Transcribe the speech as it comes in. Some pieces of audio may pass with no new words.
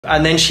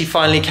And then she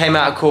finally came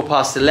out at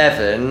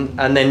 11:15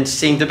 and then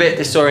seemed a bit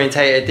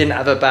disorientated, didn't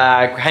have a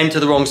bag, came to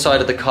the wrong side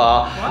of the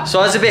car. What? So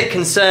I was a bit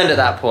concerned at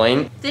that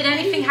point. Did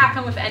anything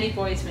happen with any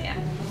boys, Mia?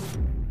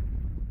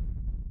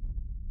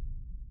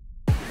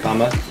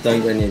 Karma,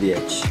 don't go near the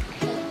edge.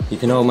 You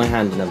can hold my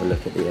hand and have a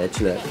look at the edge,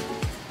 look.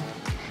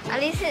 At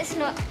least it's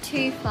not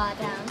too far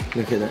down.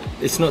 Look at that.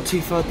 It's not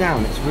too far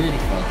down, it's really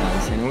far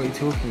down, Sienna. What are you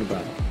talking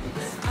about?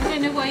 I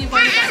don't know why you're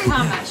worried about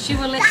Karma. She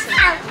will listen.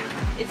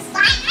 It's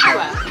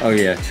Koa. Oh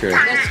yeah, true.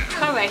 There's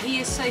Koa, he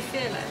is so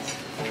fearless.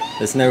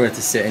 There's nowhere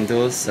to sit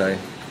indoors, so...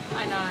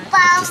 I know.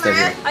 Just over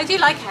here. I do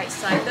like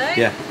outside though.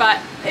 Yeah. But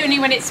only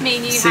when it's me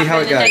and you See how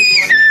it goes.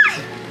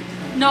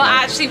 Not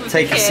actually with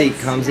Take the kids. a seat,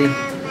 Kamsi.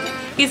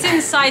 Because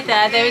inside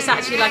there is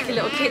actually like a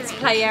little kids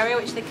play area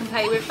which they can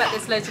play with, but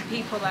there's loads of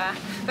people there.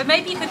 But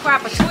maybe you could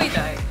grab a toy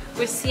though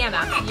with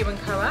Sienna, you and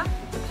Koa,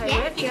 to play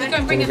with. You could go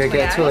and bring a toy.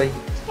 Get a toy.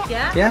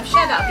 Yeah? Yeah?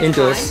 Share that.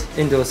 Indoors.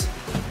 Indoors.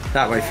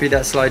 That way, through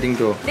that sliding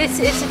door. This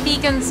is a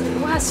vegan's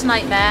worst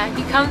nightmare.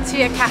 You come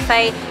to a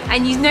cafe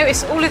and you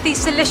notice all of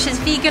these delicious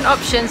vegan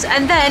options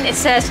and then it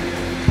says,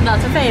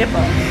 not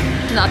available.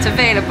 Not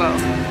available.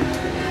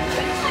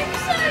 I'm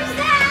so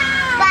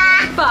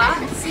sad. But,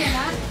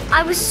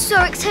 I was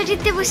so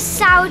excited there was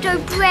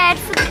sourdough bread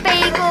for the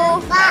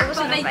bagel.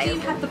 but they do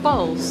have the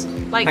bowls.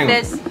 Like Hang on.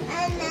 there's...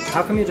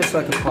 How come you're just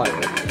like a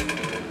pirate?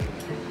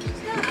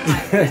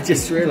 I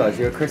just realised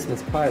you're a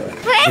Christmas pirate.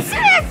 Where's the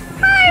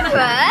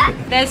pirate?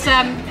 There's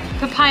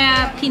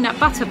papaya peanut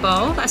butter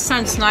bowl. That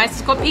sounds nice.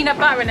 It's got peanut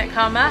butter in it,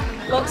 Karma.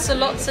 Lots and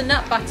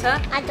nut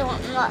butter. I don't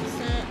want lots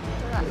and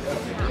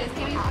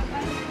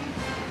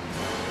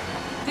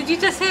Did you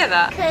just hear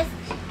that? because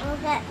I'll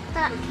get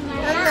stuck in my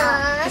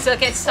mouth. Because it'll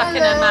get stuck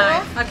in her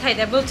mouth. Okay,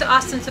 then we'll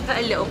ask them to put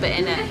a little bit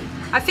in it.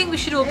 I think we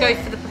should all go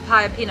for the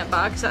papaya peanut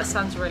butter because that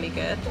sounds really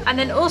good. And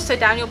then also,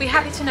 Dan, you'll be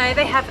happy to know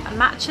they have a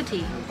matcha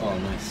tea. Oh,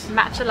 nice.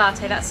 Matcha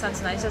latte, that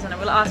sounds nice, doesn't it?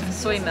 We'll ask for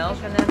soy milk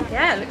and then,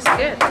 yeah, it looks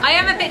good. I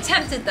am a bit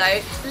tempted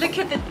though. Look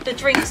at the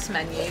drinks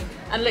menu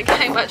and look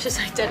how much is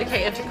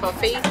dedicated to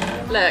coffee.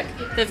 Look,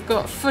 they've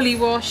got fully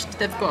washed,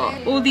 they've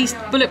got all these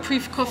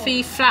bulletproof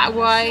coffee, flat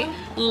white,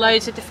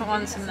 loads of different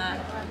ones in there.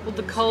 All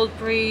the cold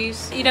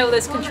brews. You know,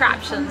 there's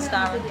contraptions,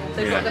 Darren.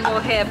 They've got them all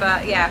here,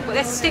 but yeah. Well,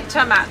 let's stick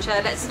to a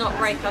matcha. Let's not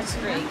break our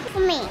streak. For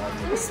me.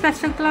 A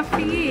special glove for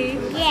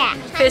you. Yeah.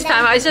 First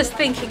time, I was just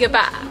thinking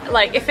about,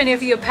 like, if any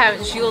of your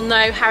parents, you'll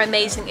know how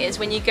amazing it is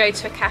when you go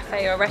to a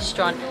cafe or a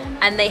restaurant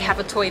and they have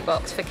a toy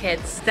box for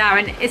kids.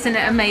 Darren, isn't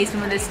it amazing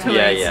when there's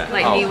toys,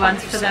 like new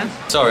ones for them?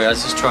 Sorry, I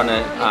was just trying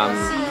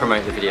to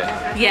promote the video.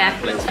 Yeah.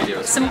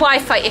 Video. Some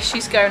Wi-Fi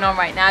issues going on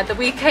right now that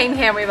we came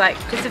here and we were like,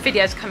 because the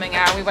video's coming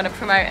out and we want to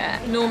promote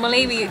it.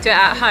 Normally we do it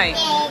at home,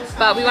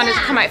 but we wanted to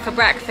come out for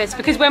breakfast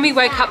because when we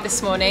woke up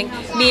this morning,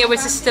 Mia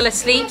was still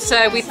asleep,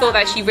 so we thought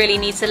that she really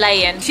needs to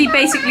lay in. She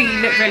basically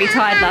looked really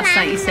tired last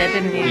night, you said,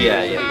 didn't you?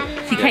 Yeah,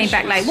 yeah. She came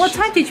back late. What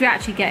time did you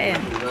actually get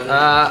in?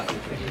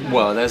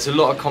 Well, there's a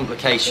lot of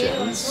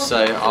complications, so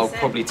I'll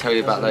probably tell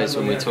you about those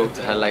when we talk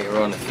to her later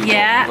on if you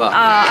Yeah? want.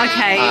 But,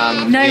 okay.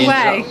 No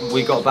way.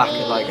 We got back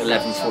at like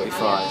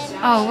 11:45.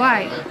 Oh,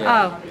 right.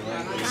 Yeah.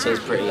 Oh. So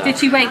it's pretty late. Did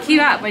she wake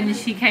you up when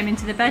she came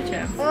into the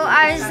bedroom? Well,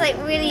 I was like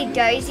really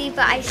dozy,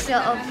 but I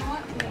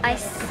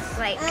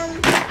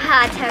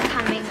heard her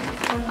coming.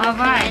 Oh,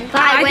 right.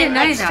 But I didn't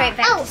went know straight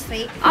that. back to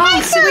sleep.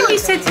 Oh, so when you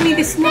said to me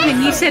this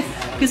morning, you said,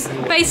 because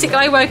basically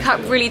I woke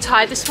up really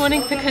tired this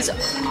morning because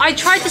I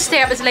tried to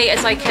stay up as late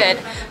as I could.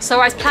 So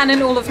I was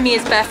planning all of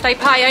Mia's birthday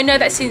pie. I know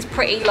that seems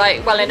pretty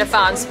like well in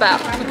advance,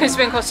 but because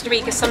we're in Costa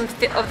Rica, some of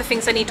the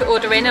things I need to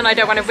order in and I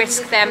don't want to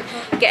risk them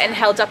getting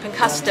held up in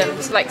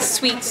customs, like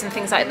sweets and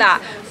things like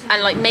that,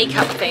 and like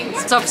makeup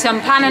things. So obviously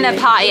I'm planning her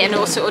party and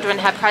also ordering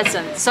her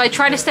presents. So I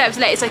tried to stay up as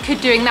late as I could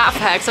doing that for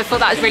her because I thought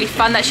that was really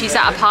fun that she's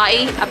at a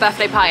party, a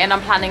birthday party, and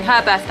I'm planning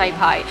her birthday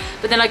party.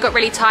 But then I got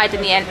really tired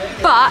in the end.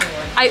 But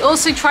I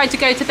also tried to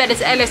go to bed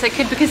as early as I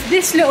could because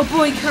this little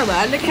boy,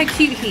 Koa, look how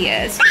cute he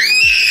is.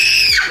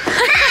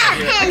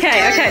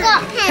 Okay,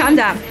 calm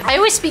down. I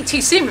always speak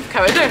too soon with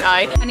Koa, don't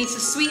I? And he's the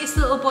sweetest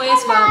little boy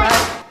as well,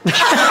 though.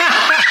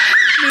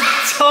 The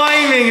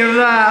timing of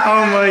that,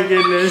 oh my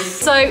goodness.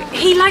 So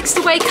he likes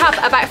to wake up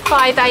about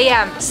 5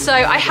 AM, so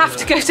I have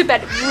to go to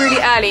bed really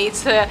early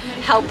to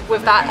help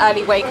with that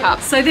early wake up.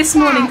 So this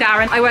morning,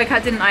 Darren, I woke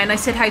up, didn't I, and I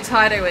said how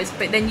tired I was,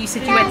 but then you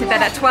said you went to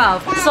bed at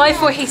 12. So I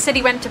thought he said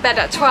he went to bed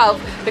at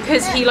 12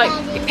 because he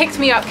picked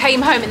me up,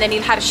 came home, and then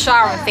he'd had a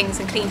shower and things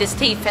and cleaned his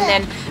teeth, and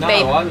then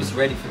I was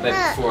ready for bed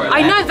before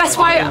I know, that's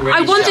why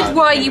I wondered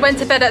why you went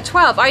to bed at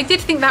 12. I did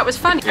think that was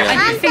funny. Yeah.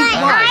 I did think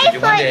why.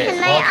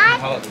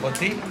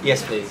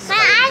 Yes, please. My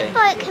eye's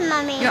broken,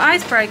 Mummy. Your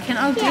eye's broken,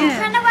 oh dear. I'm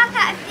trying to work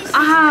out if this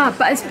Ah,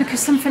 but it's because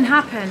something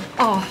happened.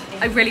 Oh,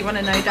 I really want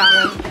to know,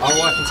 Darren. Oh,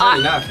 well, I can tell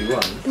you now if you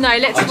want. No,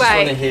 let's I just wait.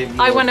 want to hear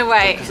I want to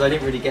wait. Because I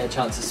didn't really get a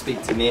chance to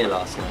speak to Mia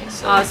last night.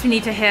 So. Oh, so we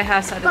need to hear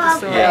her side of the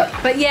story. Yeah.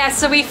 But yeah,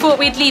 so we thought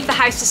we'd leave the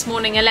house this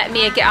morning and let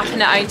Mia get up in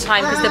her own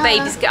time because the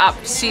babies get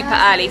up super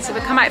early. So we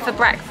come out for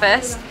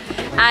breakfast.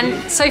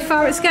 And so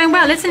far it's going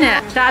well, isn't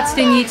it? Dad's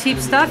doing YouTube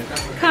stuff.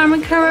 Cara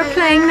and Cara are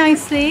playing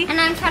nicely. And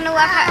I'm trying to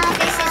work out if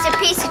this is a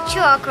piece of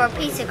chalk or a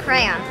piece of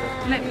crayon.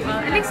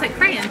 Well, it looks like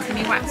crayon to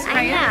me, wax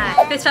crayon.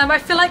 I know. This time I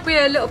feel like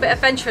we're a little bit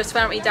adventurous,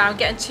 weren't we, down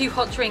getting 2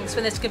 hot drinks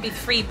when there's going to be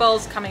 3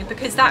 bowls coming,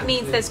 because that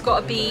means there's got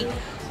to be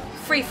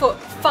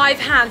 5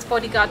 hands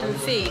bodyguarding the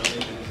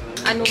food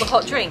and all the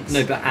hot drinks.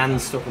 No, but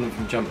and stopping them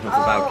from jumping off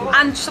the balcony.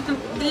 And something,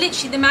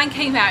 literally the man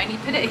came out and he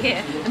put it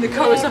here and the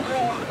car was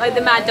like,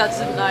 the man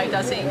doesn't know,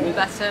 does he?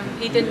 That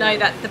he didn't know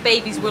that the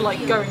babies were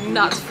like going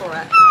nuts for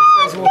it.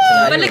 But look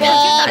how good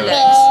that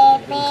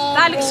looks.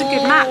 That looks a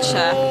good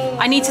matcha.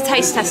 I need to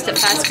taste test it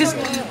first, because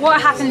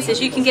what happens is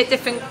you can get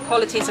different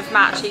qualities of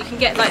matcha. You can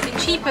get like the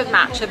cheaper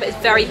matcha, but it's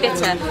very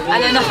bitter,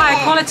 and then the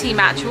higher quality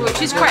matcha,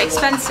 which is quite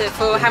expensive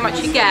for how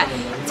much you get,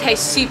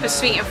 tastes super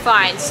sweet and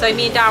fine. So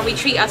me and Darren, we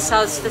treat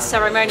ourselves the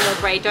ceremonial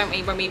grade, don't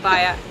we, when we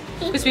buy it?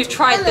 Because we've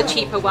tried the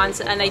cheaper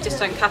ones and they just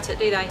don't cut it,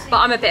 do they?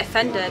 But I'm a bit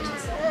offended.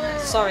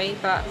 Sorry,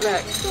 but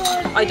look,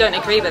 I don't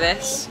agree with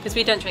this, because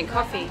we don't drink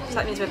coffee, so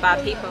that means we're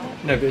bad people.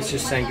 No, but it's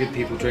just saying good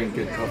people drink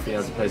good coffee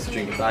as opposed to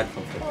drinking bad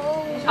coffee.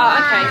 Oh,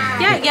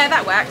 okay. Yeah,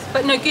 that works.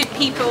 But no, good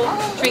people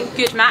drink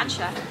good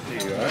matcha.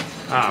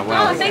 Ah,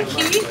 well. Oh, thank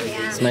you.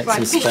 Let's make some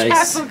Be space.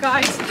 careful,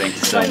 guys. Thank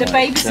you so Right, the much.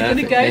 babies are going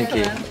to go Thank for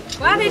you. them.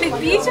 Wow, they look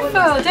beautiful,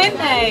 don't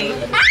they?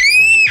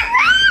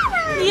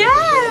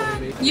 Yeah.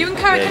 You and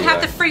Cara can have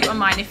the fruit on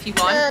mine if you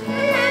want.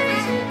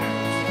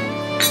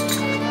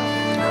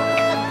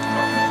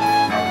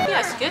 Yeah,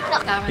 it's good.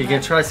 You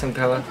can try some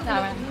colour.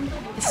 Darren,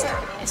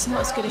 it's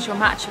not as good as your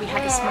matcha we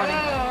had this morning.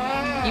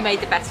 You made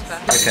the best of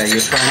it. Okay,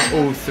 you're trying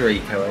all 3,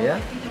 Colour, yeah?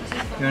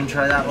 You want to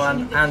try that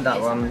one, and that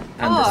one, and this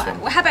Oh,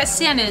 one? well, how about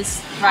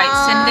Sienna's? Right,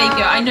 Sienna, there you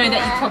go. I know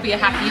that you probably are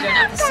happy you don't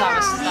have the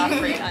Star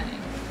fruit, aren't you?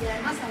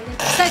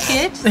 Is that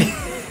good?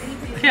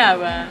 Yeah,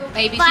 well.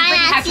 Babies, you've already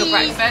had your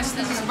breakfast.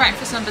 This is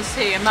breakfast number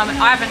 2, and Mum,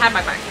 I haven't had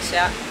my breakfast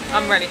yet.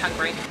 I'm really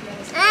hungry.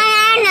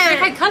 Look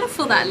how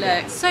colourful that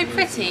looks. So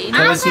pretty.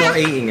 Colour's not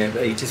eating it,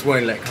 but he just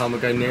won't let Karma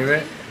go near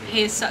it.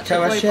 He's such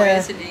Shall I a boy, share?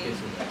 isn't he?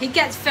 He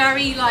gets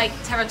very like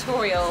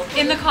territorial.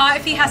 In the car,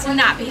 if he has a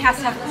nap, he has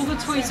to have all the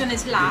toys on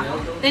his lap.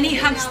 Then he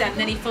hugs them,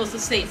 then he falls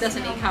asleep,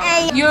 doesn't he,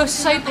 Cara? You're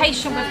so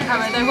patient with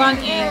Cara though,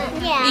 aren't you?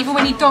 Yeah. Even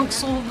when he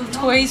donks all the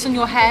toys on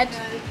your head.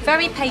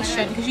 Very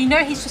patient, because you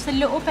know he's just a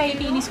little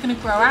baby and he's going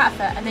to grow out of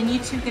it, and then you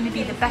two are going to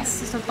be the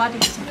bestest of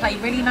buddies and play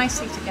really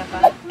nicely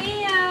together.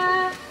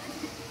 Mia!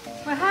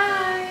 Well,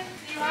 hi!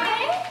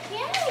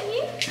 Yeah,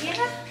 you?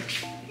 Yeah.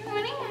 Good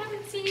morning. I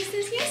haven't seen you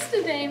since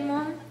yesterday,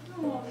 Mom.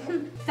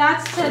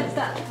 Dad said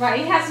that, right,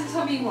 he hasn't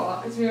told me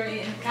what, because we were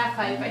eating in a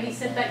cafe, but he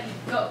said that you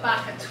got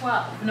back at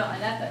 12, not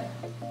 11.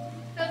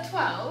 At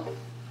 12?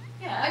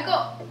 Yeah. I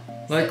got...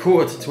 Like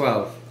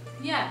 11:45.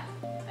 Yeah.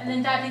 And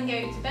then Dad didn't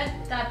go to bed,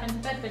 Dad went to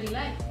bed really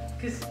late,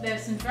 because there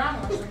was some drama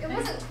or something. It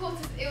wasn't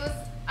quarter... It was...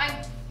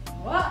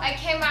 What? I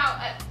came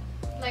out at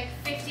like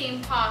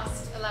 15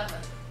 past 11.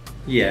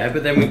 Yeah,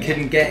 but then we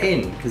couldn't get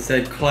in because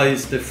they'd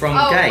closed the front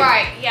gate. Oh,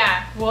 right,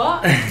 yeah.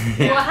 What? What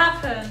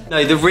happened?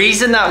 No, the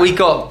reason that we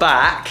got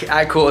back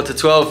at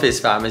 11:45, Fizz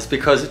fam, is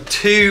because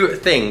 2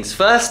 things.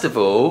 First of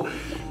all,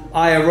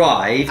 I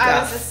arrived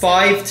at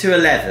 5 to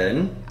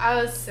 11. I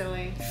was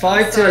silly.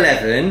 5 to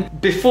 11.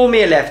 Before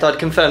Mia left, I'd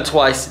confirmed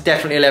twice,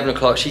 definitely 11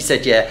 o'clock. She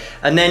said yeah.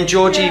 And then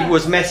Georgie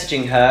was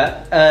messaging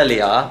her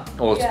earlier,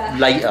 or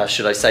later,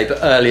 should I say, but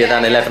earlier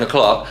than 11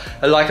 o'clock,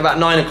 at like about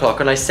 9 o'clock.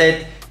 And I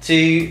said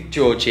to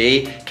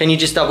Georgie, can you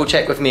just double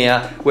check with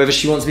Mia whether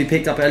she wants to be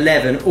picked up at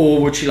 11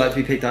 or would she like to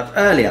be picked up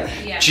earlier?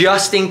 Yeah.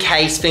 Just in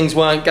case things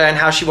weren't going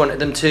how she wanted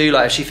them to,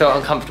 like if she felt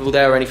uncomfortable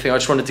there or anything, I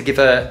just wanted to give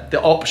her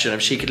the option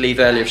if she could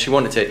leave earlier if she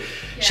wanted to. Yeah.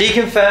 She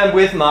confirmed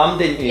with Mum,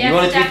 didn't you? Yes, you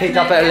wanted to be picked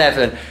up at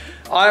 11.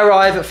 I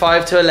arrive at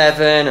 5 to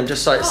 11, I'm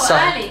just like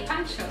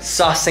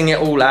sussing it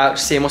all out,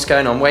 seeing what's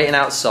going on, waiting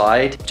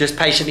outside, just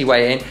patiently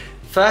waiting.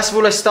 First of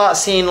all, I start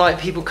seeing like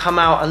people come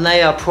out and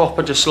they are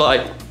proper just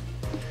like,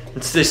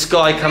 this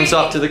guy comes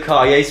up to the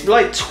car, yeah, he's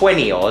like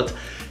 20 odd,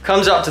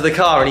 comes up to the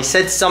car and he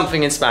said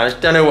something in Spanish,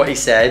 don't know what he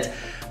said.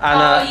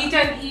 And,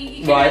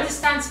 you can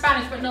understand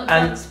Spanish but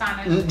not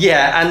Spanish.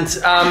 Yeah, and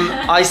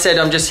I said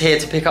I'm just here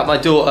to pick up my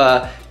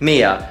daughter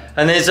Mia.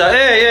 And there's like,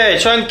 hey,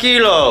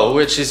 tranquilo,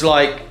 which is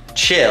like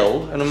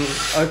chill. And I'm,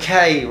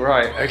 okay,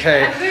 right,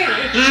 okay.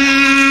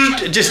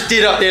 Just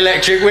did up the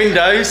electric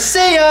window,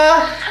 see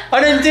ya! I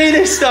don't do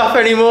this stuff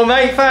anymore,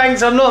 mate,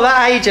 thanks. I'm not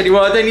that age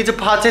anymore. I don't need to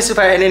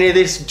participate in any of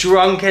this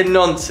drunken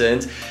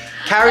nonsense.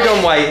 Carried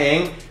on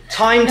waiting.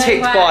 Time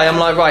ticked by. I'm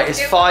like, right,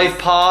 it's 5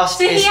 past.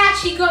 So he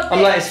actually got there.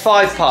 I'm like, it's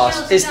 5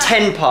 past. It's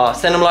 10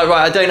 past. Then I'm like,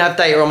 right, I don't have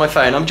data on my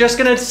phone. I'm just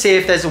gonna see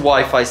if there's a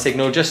Wi-Fi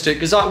signal, just to,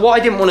 because what I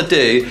didn't want to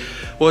do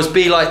was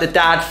be like the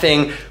dad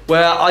thing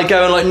where I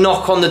go and like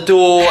knock on the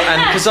door,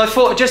 and because I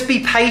thought just be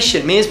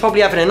patient. Mia's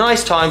probably having a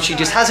nice time. She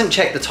just hasn't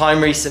checked the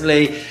time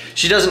recently.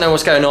 She doesn't know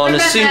what's going on.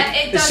 As soon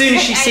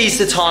as she sees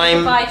the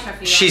time,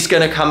 she's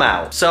gonna come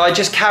out. So I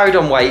just carried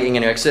on waiting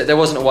anyway, because there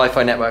wasn't a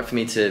Wi-Fi network for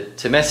me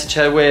to message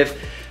her with.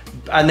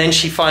 And then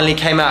she finally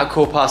came out at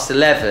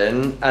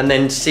 11:15 and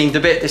then seemed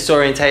a bit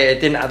disorientated,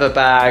 didn't have a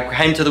bag,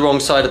 came to the wrong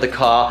side of the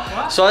car.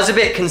 What? So I was a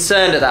bit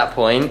concerned at that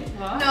point.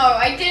 What? No,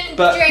 I didn't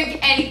drink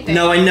anything.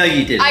 No, I know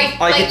you didn't.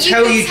 I could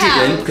tell you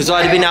didn't because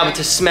I'd have been able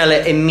to smell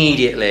it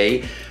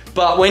immediately.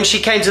 But when she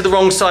came to the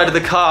wrong side of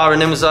the car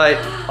and then was like,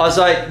 I was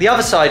like, the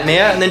other side,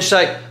 Mia, and then she's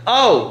like,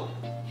 oh,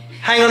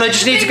 hang on, I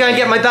just need to go and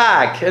get my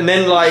bag. And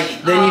then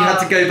then you had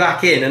to go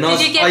back in. And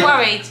Did you get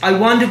worried? I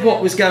wondered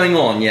what was going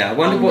on, yeah. I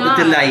wondered what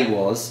the delay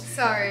was.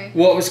 Sorry.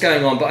 What was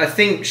going on, but I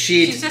think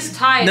she's just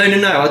tired.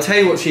 No, I'll tell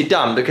you what she'd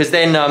done, because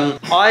then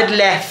I'd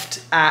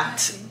left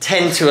at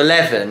 10 to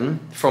 11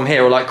 from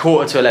here, or like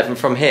 11:15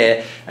 from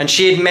here, and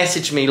she had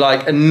messaged me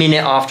like a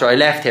minute after I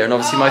left here, and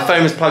obviously my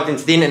phone was plugged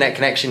into the internet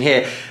connection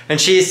here, and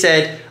she had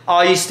said,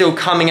 are you still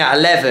coming at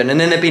 11? And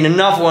then there'd been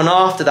another one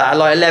after that at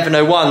like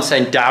 11:01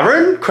 saying,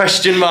 Darren?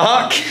 Question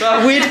mark.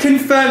 But we'd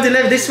confirmed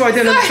 11, this is what I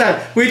don't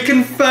understand. We'd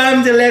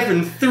confirmed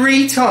 11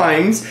 3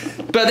 times,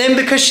 but then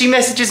because she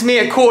messages me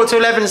at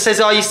 11:15 and says,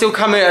 are you still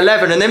coming at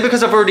 11? And then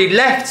because I've already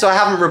left, so I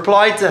haven't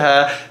replied to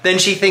her, then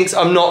she thinks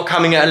I'm not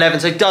coming at 11,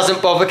 so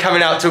doesn't bother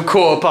coming out till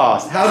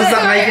 15:15. How does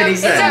that make any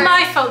sense? Is it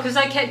my fault because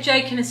I kept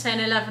joking and saying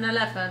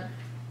 11:11?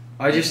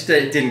 I just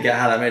didn't get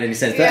how that made any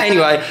sense. But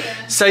anyway,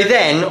 so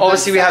then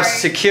obviously we have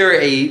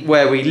security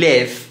where we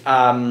live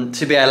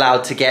to be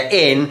allowed to get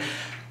in.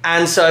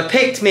 And so I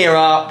picked Mia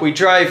up, we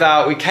drove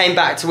out, we came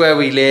back to where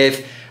we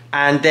live,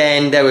 and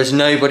then there was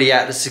nobody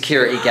at the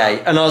security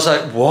gate. And I was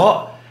like,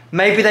 what?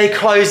 Maybe they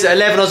closed at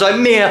 11. I was like,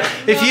 Mia,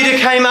 if you'd have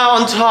came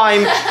out on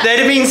time, there'd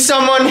have been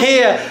someone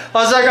here.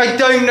 I was like, I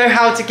don't know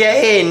how to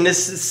get in.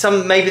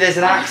 Maybe there's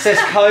an access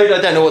code.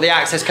 I don't know what the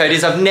access code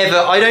is. I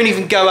don't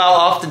even go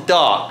out after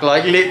dark.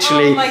 Like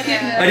literally, oh my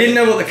goodness. I didn't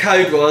know what the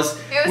code was.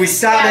 We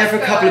sat there for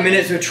a couple of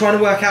minutes. We were trying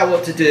to work out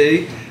what to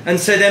do. And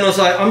so then I was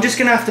like, I'm just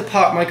gonna have to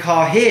park my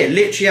car here,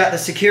 literally at the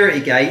security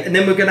gate, and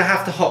then we're gonna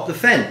have to hop the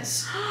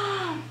fence.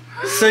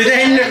 So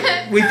then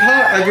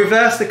I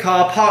reversed the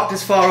car, parked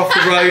as far off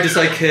the road as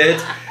I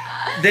could.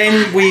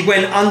 Then we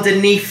went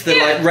underneath the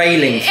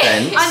railing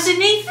fence.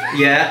 Underneath?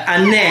 Yeah,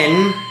 and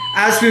then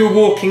as we were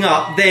walking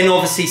up, then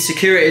obviously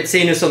security had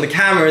seen us on the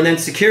camera, and then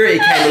security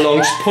came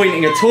along just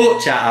pointing a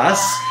torch at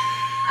us.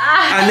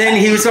 And then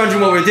he was wondering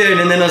what we were doing,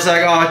 and then I was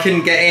like, oh, I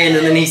couldn't get in,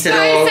 and then he said,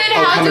 oh,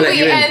 I'll come and let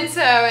you in. How do we enter?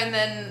 And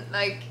then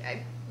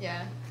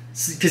yeah.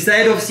 Because they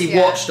had obviously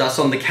watched us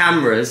on the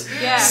cameras,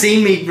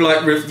 seen me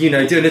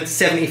doing a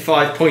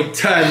 75-point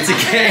turn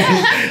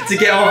to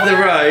get off the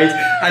road,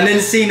 and then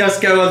seen us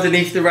go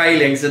underneath the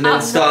railings and then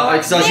start,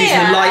 because I was using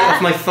the light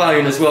off my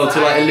phone as well to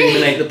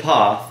illuminate the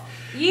path.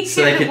 You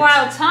took a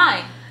wild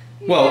time.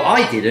 Well,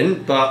 I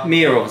didn't, but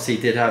Mia obviously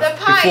did have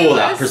before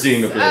that,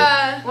 presumably.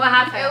 What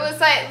happened?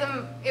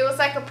 It was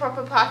like a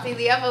proper party.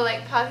 The other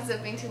parties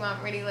I've been to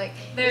aren't really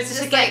There was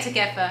just a get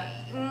together.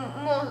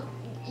 More.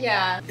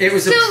 Yeah. It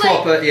was a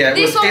proper,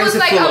 this one was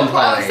a full-on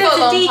party. There's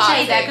a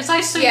DJ there, because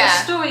I saw your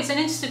stories on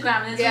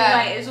Instagram, and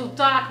it was all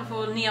dark with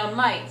all neon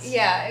lights.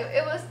 Yeah,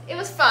 it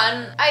was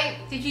fun.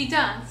 Did you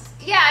dance?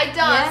 Yeah, I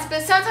danced,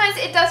 but sometimes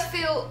it does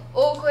feel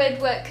awkward,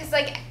 because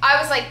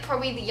I was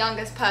probably the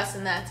youngest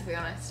person there, to be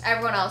honest.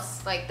 Everyone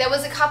else, there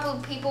was a couple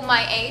of people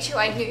my age who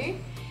I knew,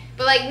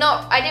 but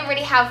I didn't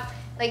really have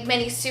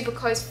many super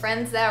close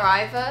friends there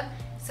either.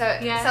 So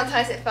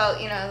sometimes it felt,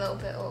 a little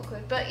bit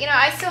awkward. But,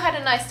 I still had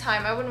a nice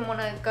time. I wouldn't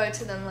want to go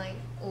to them,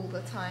 all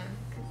the time.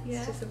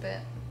 It's just a bit...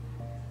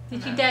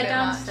 Did you dare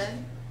dance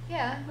then?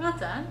 Yeah. Well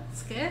done.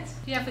 That's good.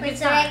 Did you have a good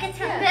time? Was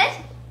it reggaeton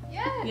good?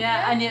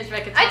 Yeah, I knew it was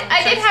reggaeton.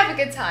 I did have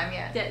a good time,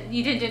 yeah.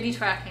 You didn't do any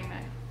tracking,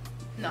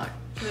 though? No.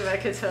 The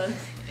reggaeton.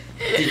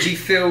 Did you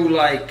feel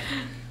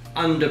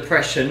under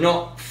pressure,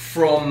 not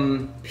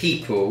from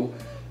people,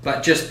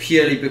 but just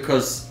purely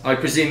because I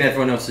presume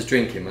everyone else was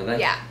drinking, were they?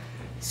 Yeah.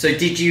 So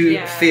did you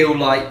feel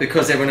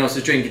because everyone else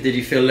was drinking, did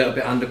you feel a little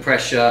bit under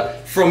pressure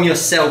from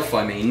yourself,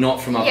 not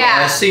from others? Yeah.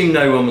 I assume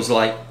no one was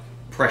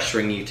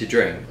pressuring you to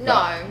drink.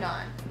 No.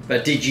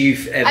 But did you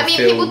ever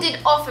feel... people did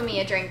offer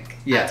me a drink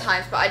at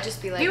times, but I'd just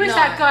be like, Who was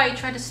that guy who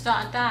tried to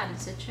start a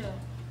dance at Chill?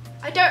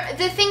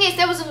 The thing is,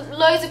 there was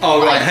loads of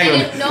people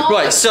hang on.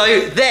 Right,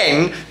 so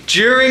then,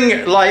 during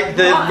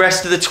the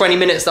rest of the 20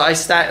 minutes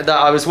that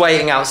I was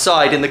waiting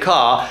outside in the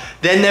car,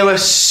 then there were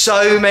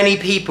so many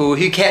people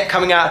who kept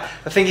coming out.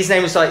 I think his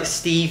name was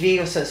Stevie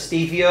or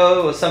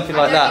Stevio or something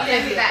like that. I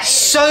don't know who that is.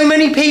 So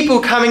many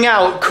people coming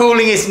out,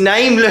 calling his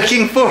name,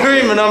 looking for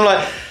him, and I'm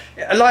like,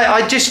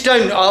 I just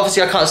don't,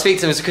 obviously I can't speak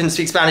to him, so I couldn't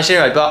speak Spanish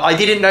anyway, but I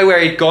didn't know where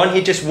he'd gone.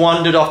 He just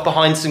wandered off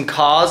behind some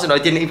cars and I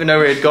didn't even know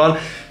where he'd gone.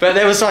 But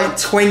there was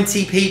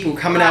 20 people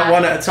coming out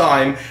one at a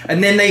time,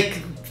 and then they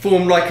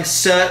formed a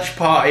search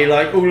party,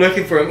 all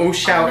looking for him, all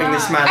shouting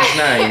this man's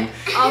name.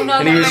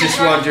 And he was just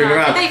wandering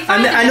around.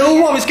 And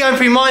all what was going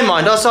through my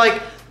mind, I was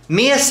like,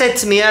 Mia said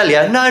to me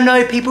earlier,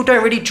 no, people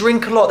don't really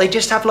drink a lot. They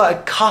just have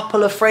a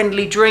couple of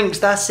friendly drinks,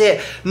 that's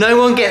it. No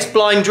one gets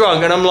blind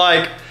drunk. And I'm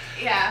like,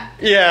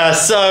 yeah,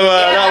 so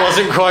that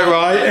wasn't quite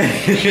right.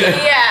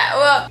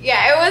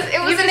 It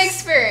was an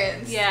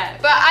experience. Yeah.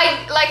 But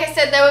like I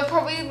said, there were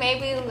probably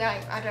maybe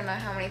I don't know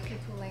how many people,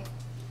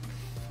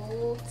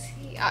 4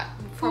 40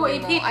 40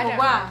 more, people, I don't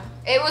wow. know.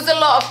 It was a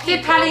lot of people.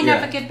 Did Pauline Yeah.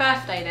 have a good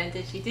birthday then,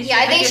 did she? Did Yeah,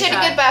 I think she good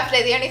had a good time?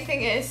 birthday. The only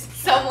thing is,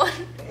 someone,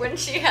 when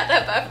she had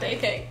her birthday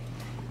cake,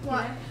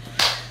 What?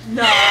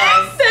 No.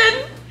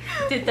 then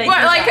Did they one,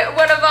 do like that?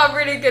 one of our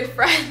really good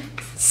friends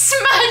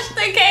smashed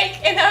the cake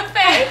in her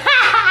face,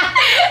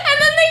 and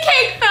then the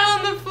cake fell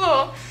on the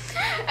floor.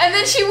 And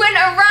then she went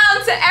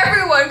around to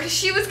everyone because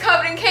she was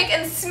covered in cake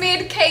and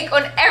smeared cake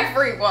on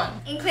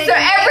everyone. Including So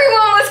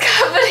everyone was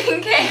covered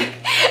in cake,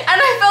 and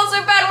I felt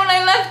so bad when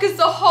I left because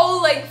the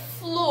whole like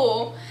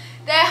floor,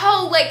 their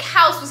whole like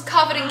house was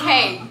covered in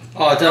cake.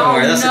 Oh, don't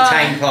worry, that's no. a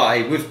tame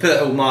party. We've put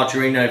all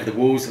margarine over the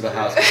walls of the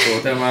house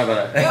before. Don't worry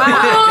about it.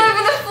 All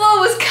over the floor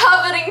was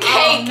covered in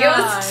cake. no. It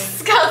was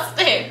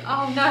disgusting.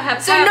 Oh no, her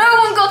parents. So no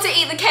one got to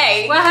eat the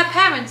cake. Were her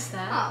parents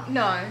there? Oh.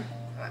 No.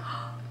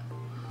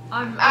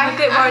 I'm I- a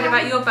bit I worried have-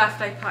 about your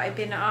birthday party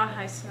being at our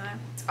house now.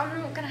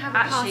 I'm not gonna have a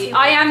Actually, party.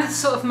 I am the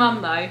sort of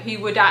mum though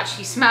who would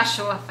actually smash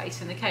your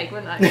face in the cake,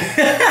 wouldn't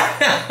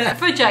I?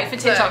 For a joke, for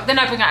TikTok. Then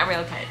I bring out a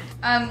real cake.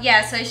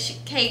 Yeah, so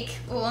cake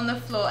all on the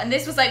floor, and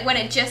this was like when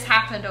it just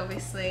happened,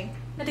 obviously.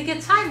 Had a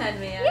good time then,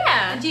 Mia?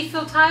 Yeah. And do you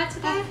feel tired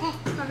today?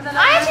 Other than I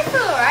that? actually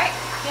feel alright.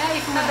 Yeah,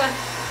 even with the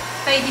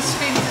baby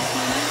screams this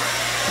morning.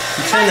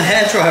 You turn the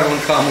hairdryer on,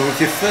 Karma, with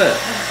your foot.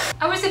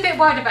 I was a bit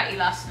worried about you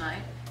last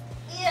night.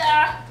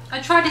 Yeah. I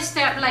tried to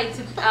stay up late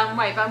to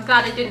wait, but I'm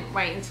glad I didn't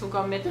wait until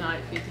gone midnight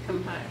for you to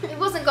come home. It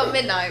wasn't got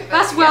midnight. But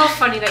That's well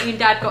funny that you and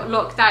Dad got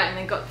locked out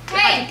and then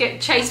had to get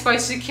chased by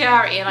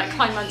security and like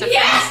climb under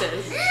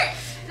fences.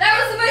 That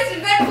was the most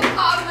eventful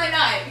part of my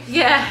night.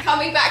 Yeah.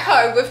 Coming back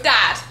home with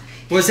Dad.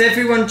 Was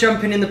everyone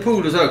jumping in the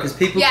pool as well? Because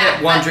people Yeah,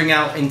 kept wandering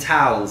out in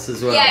towels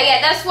as well.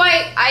 Yeah, that's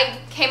why I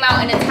came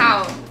out in a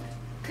towel.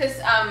 Because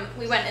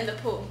we went in the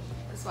pool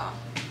as well.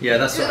 Yeah,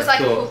 that's It what was I like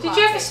a thought. pool Did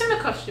you have a party.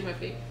 swimmer costume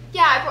with you?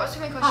 Yeah, I brought a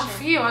swimming Oh, costume.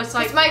 for you, I was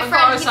like, It's my I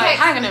friend, was he like, texted-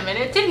 hang on a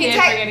minute, didn't he you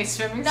text- bring any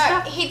swimming No,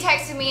 stuff? he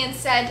texted me and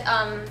said,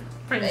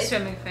 Bring it's-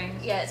 swimming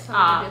things. yeah, it's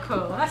Ah,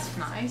 probably cool, that's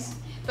nice.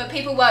 But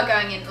people were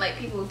going in, like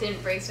people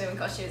didn't bring swimming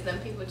costumes, then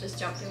people just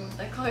jumped in with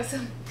their clothes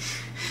on.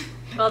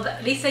 Well,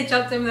 at least they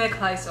jumped in with their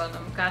clothes on.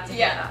 I'm glad to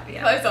hear that.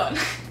 Yeah. Clothes on.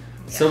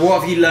 So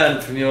what have you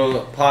learned from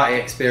your party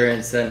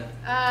experience then?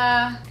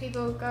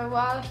 People go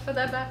wild for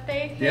their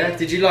birthday. Yeah,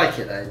 did you like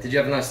it though? Did you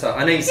have a nice time?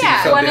 I know you said Yeah,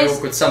 you felt a well, bit it's-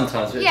 awkward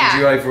sometimes, but Yeah. did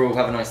you overall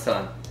have a nice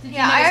time? Did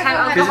Yeah, you I notice how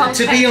overall had a alcohol Because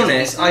to be changes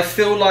honest, people? I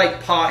feel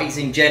like parties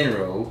in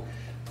general,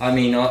 I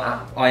mean,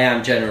 I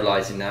am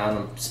generalising now and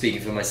I'm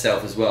speaking for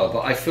myself as well,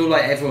 but I feel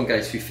like everyone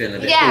goes through feeling a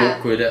bit Yeah.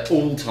 awkward at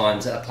all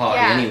times at a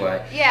party Yeah.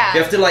 anyway. Yeah.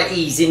 You have to like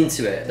ease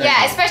into it. don't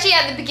Yeah, you? especially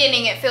at the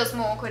beginning, it feels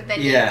more awkward.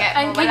 Then you Yeah. get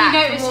And more can you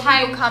relaxed. notice more how-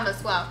 people come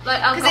as well?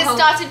 Like Because it alcohol.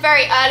 started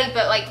very early,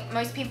 but like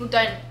most people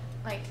don't.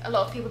 Like a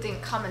lot of people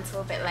didn't come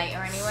until a bit later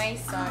anyway.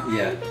 So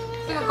Yeah.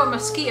 I think I've got a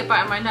mosquito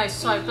bite on my nose,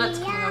 so blood's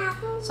coming off.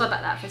 Sorry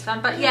about that, Fizz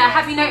fan. But yeah,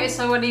 have you noticed?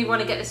 I really want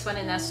to get this one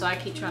in there, so I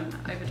keep trying to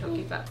overtalk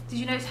you. But did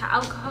you notice how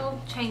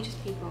alcohol changes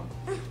people?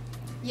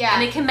 yeah.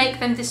 And it can make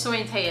them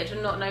disorientated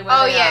and not know where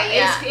Oh, they yeah, are.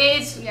 yeah.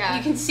 It is. Yeah.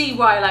 You can see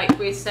why, like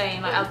we're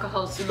saying, like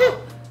alcohol's not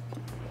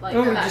like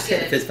Oh, we that just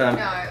hit good. Fizz fan.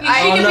 no, You Oh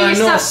can no, put not a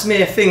yourself-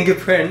 smear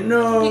fingerprint,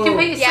 no! You can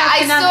put Yeah, yourself I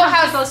in still have-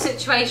 uncomfortable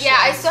situations. yeah,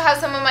 I still have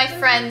some of my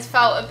friends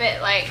felt a bit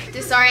like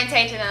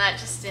disorientated, and that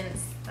just didn't.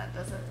 That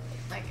doesn't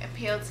like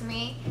appeal to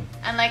me.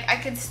 And like I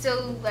could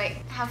still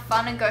like have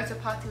fun and go to a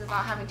party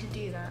without having to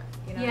do that.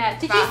 You know? Yeah.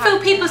 Did Without you feel having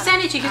to people's have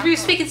energy? Because we were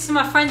alcohol. speaking to some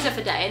of my friends the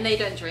other day, and they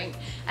don't drink,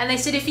 and they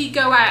said if you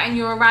go out and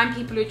you're around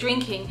people who are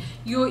drinking,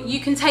 you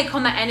can take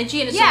on that energy,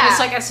 and it's Yeah. almost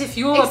like as if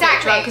you're a bit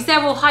Exactly. drunk because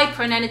they're all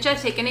hyper and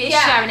energetic, and it is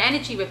Yeah. sharing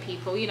energy with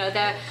people. You know,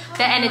 their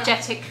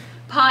energetic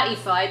party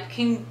vibe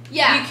can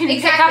Yeah, you can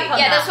exactly. pick up on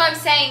yeah, that. that's what I'm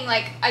saying.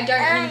 Like I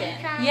don't need it.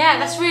 Yeah,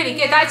 that's really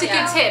good. That's a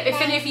Yeah. good tip.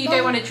 If any of you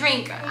don't want to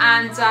drink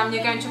and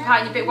you're going to a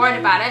party and you're a bit worried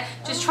about it,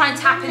 just try and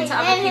tap into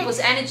other people's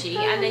energy,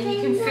 and then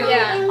you can feel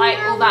Yeah. like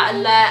all that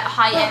alert,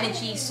 high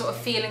energy sort of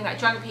feeling that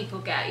drunk people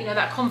get. You know,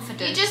 that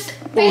confidence. You just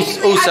Also,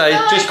 basically, I feel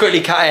just like-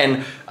 quickly cut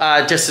in,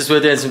 just as we're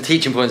doing some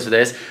teaching points for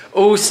this,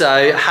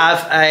 also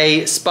have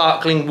a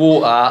sparkling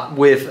water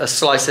with a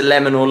slice of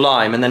lemon or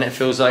lime, and then it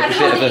feels like and a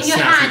hold bit of it a in your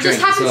snappy hand. drink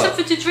Just as having well.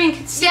 something to drink.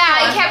 And sip Yeah,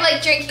 I on. kept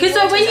like drinking. 'Cause,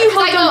 water when you because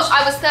hold I on know to-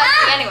 I was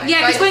thirsty anyway. Yeah,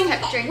 so I because just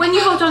kept drinking. when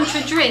you hold on to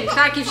a drink,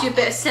 that gives you a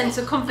bit of sense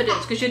of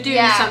confidence because you're doing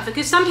Yeah. something.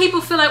 Because some people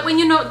feel like when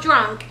you're not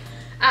drunk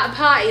at a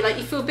party, like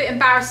you feel a bit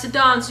embarrassed to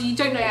dance, or you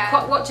don't know Yeah.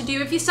 quite what to do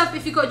with yourself.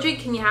 If you've got a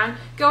drink in your hand,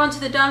 go onto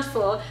the dance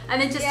floor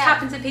and then just Yeah.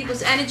 tap into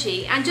people's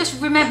energy, and just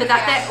remember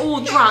that they're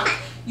all drunk.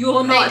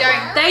 You're not.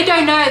 don't. They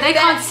don't know. They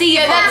can't see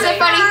you Yeah, that's properly.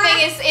 the funny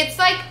thing is it's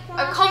like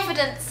a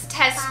confidence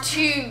test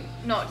to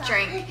not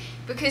drink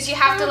because you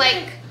have to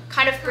like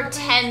kind of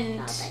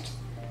pretend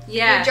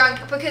Yeah. you're drunk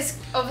because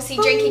obviously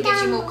drinking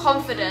gives you more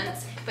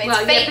confidence, but it's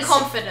Well, yeah, fake but-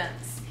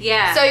 confidence.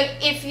 Yeah. So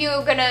if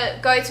you're gonna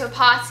go to a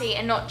party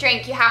and not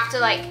drink, you have to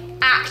like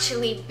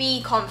actually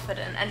be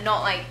confident and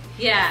not like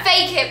yeah.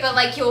 fake it, but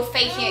like you're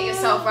faking it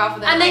yourself rather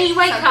than. And then like, you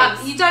wake up,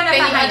 something's you don't have a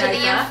being under the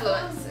hangover.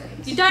 influence.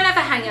 You don't have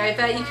a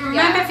hangover, you can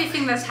remember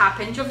everything that's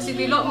happened, you obviously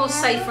be a lot more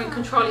safer and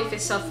control of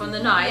yourself on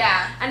the night.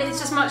 And it's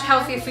just much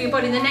healthier for your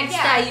body. The next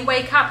day you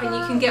wake up and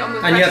you can get on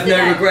with the and you rest have of the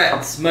no day.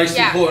 regrets. Most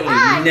importantly,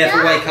 you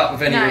never wake up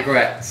with any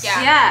regrets.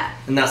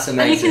 And that's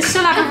amazing. And you can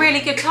still have a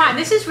really good time.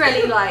 This is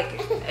really like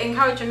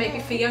encouraging maybe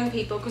for young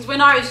people, because when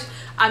I was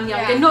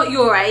younger, not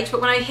your age, but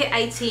when I hit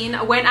 18,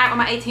 I went out on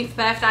my 18th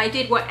birthday. I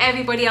did what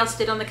everybody else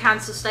did on the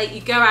council estate.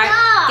 You go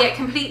out, get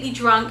completely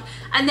drunk,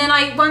 and then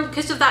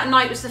because of that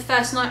night was the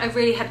first night I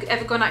really had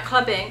ever gone out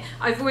clubbing.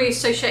 I've always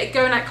associated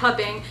going out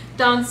clubbing,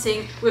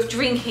 dancing with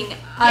drinking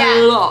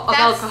a lot of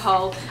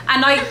alcohol,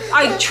 and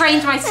I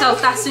trained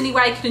myself. That's the only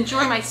way I could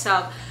enjoy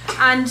myself.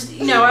 And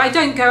you know, I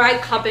don't go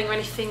out clubbing or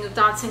anything or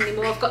dancing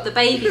anymore. I've got the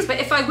babies. But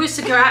if I was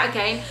to go out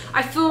again,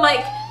 I feel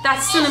like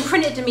that's still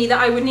imprinted to me that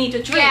I would need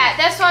a drink. Yeah,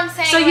 that's what I'm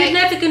saying. So you're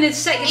never going to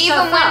set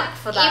yourself up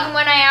for that. Even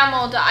when I am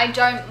older, I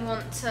don't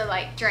want to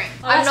like drink.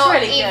 I'm not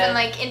really even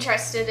like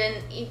interested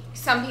in.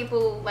 Some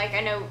people, like, I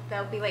know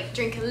they'll be like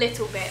drink a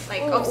little bit,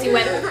 like obviously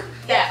when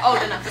they're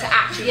old enough to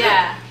actually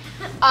drink.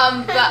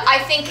 But I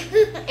think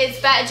it's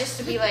better just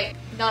to be like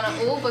none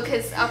at all,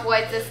 because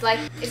otherwise there's like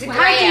it's a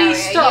grey area,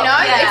 stop? You know?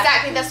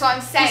 Exactly, that's what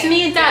I'm saying. Because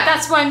me and Dad,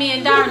 that's why me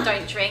and Darren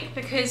don't drink,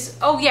 because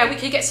we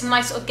could get some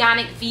nice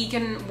organic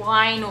vegan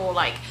wine or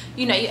like,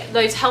 you know,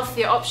 those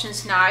healthier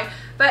options now.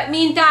 But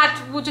me and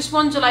Dad will just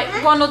wonder like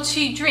 1 or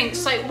 2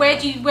 drinks, like where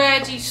do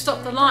you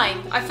stop the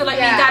line? I feel like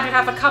me and Dad would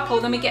have a couple,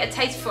 then we get a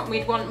taste for it and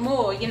we'd want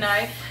more, you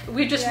know.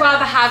 We'd just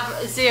rather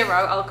have 0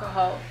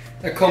 alcohol.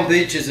 A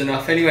kombucha's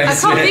enough anyway.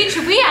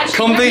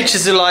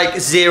 Kombuchas are like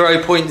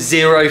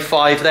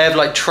 0.05. They have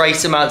like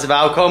trace amounts of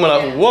alcohol. And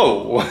we're like,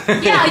 whoa.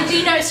 I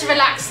do notice a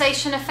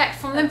relaxation effect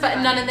from them, but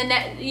none of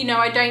the you know,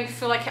 I don't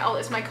feel like it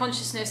alters my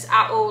consciousness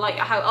at all, like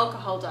how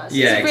alcohol does.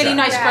 It's a really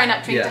nice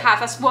grown-up drink to have.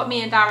 That's what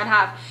me and Darren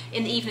have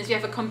in the evenings. We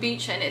have a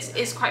kombucha, and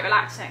it's quite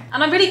relaxing.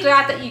 And I'm really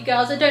glad that you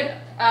girls, I don't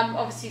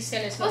obviously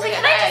sin is not also,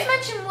 really can I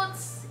just mention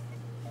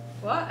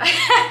what?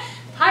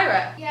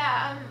 Pirate.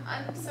 Yeah,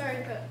 I'm sorry,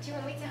 but do you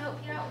want me to help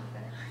you out with it?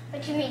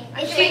 What do you mean?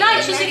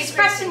 She's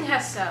expressing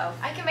herself.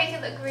 I can make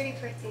it look really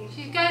pretty.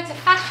 She's going to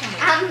fashion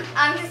week.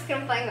 I'm just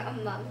gonna find a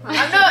mum.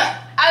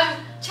 I'm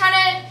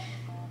trying to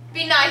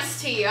be nice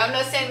to you. I'm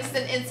not saying this is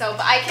an insult,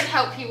 but I can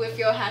help you with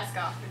your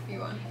hairscarf if you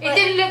want. It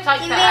didn't look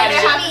like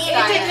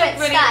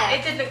that.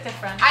 It did look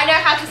different. I know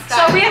how to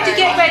style. So we have to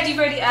get ready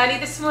really early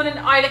this morning.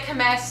 I look a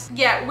mess.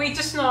 Yeah, we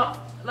just not.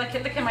 Look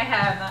at my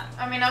hair and that.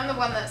 I mean, I'm the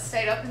one that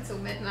stayed up until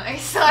midnight,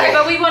 so.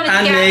 But we wanted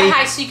to get out of the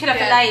house so you could have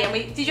a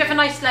lay-in. Did you have a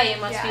nice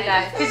lay-in once we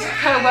left? Because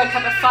Koa woke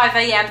up at 5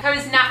 AM.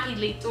 Koa's nappy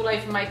leaked all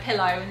over my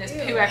pillow and there's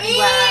poo everywhere.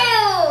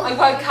 I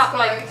woke up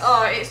like,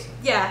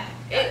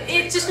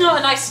 it's just not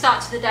a nice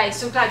start to the day.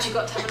 So I'm glad you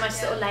got to have a nice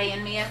little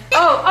lay-in, Mia.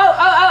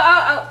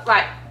 Oh,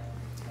 right.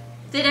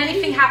 Did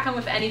anything happen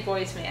with any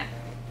boys, Mia?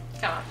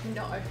 Come on.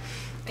 No. Are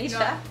you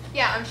sure?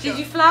 Yeah, I'm sure. Did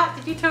you flirt?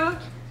 Did you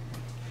talk?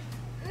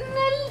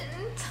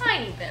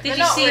 Tiny bit. Did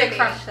you see a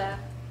crush there?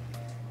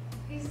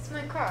 He's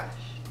my crush.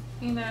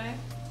 You know,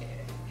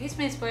 who's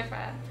Mia's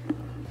boyfriend?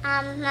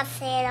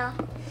 Marcelo.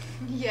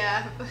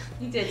 Yeah.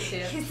 You did see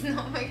him. He's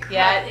not my crush.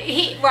 Yeah,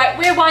 right,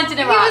 we're winding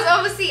him up. He was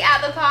obviously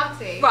at the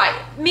party. Right,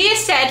 Mia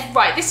said,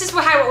 this is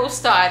how it all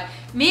started.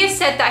 Mia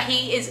said that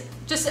he is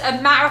just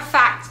a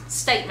matter-of-fact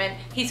statement,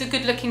 he's a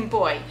good-looking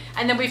boy.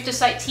 And then we've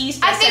just like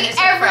teased I us. think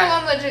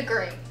everyone would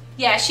agree.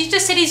 Yeah, she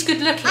just said he's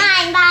good looking.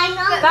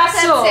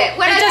 That's all. It.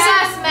 When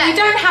you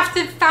don't have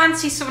to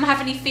fancy someone,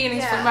 have any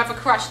feelings for them, have a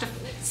crush, to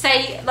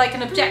say like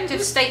an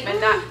objective statement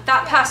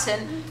that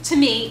person to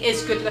me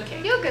is good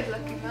looking. You're good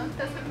looking, though.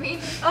 Doesn't mean.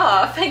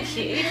 Oh, thank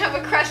you. You have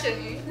a crush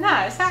on you.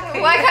 No,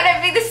 exactly. Why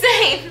can't it be the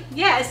same?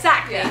 Yeah,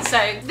 exactly. Yeah.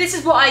 So this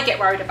is what I get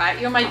worried about.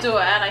 You're my daughter,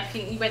 and I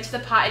think you went to the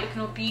party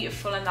looking all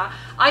beautiful and that.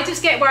 I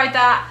just get worried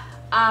that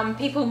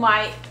people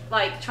might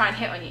like try and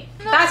hit on you.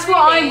 That's really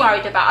what I'm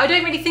worried about. I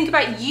don't really think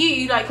about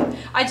you, like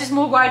I'm just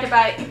more worried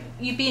about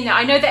you being there.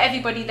 I know that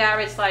everybody there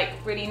is like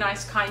really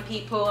nice, kind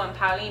people, and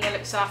Paulina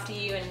looks after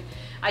you, and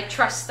I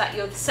trust that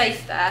you're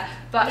safe there,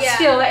 but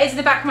still that is in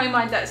the back of my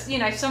mind. That's, you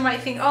know, some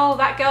might think, oh,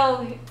 that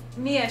girl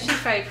Mia, she's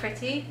very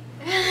pretty.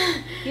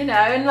 You know,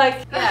 and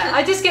like,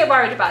 I just get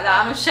worried about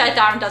that. I'm sure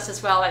Darren does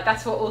as well. Like,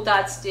 that's what all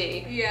dads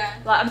do. Yeah.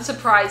 Like, I'm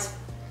surprised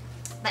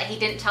that he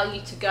didn't tell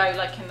you to go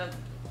like in a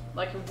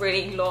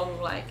really long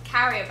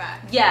carrier bag.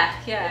 Yeah.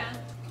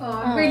 Oh,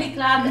 I'm really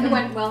glad that it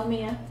went well,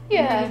 Mia.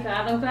 Yeah. I'm really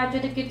glad. I'm glad you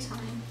had a good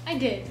time. I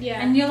did.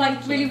 Yeah. And you're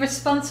like really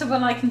responsible,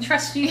 and I can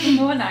trust you even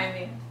more now,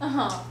 Mia.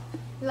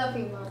 Love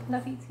you, Mum.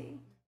 Love you too.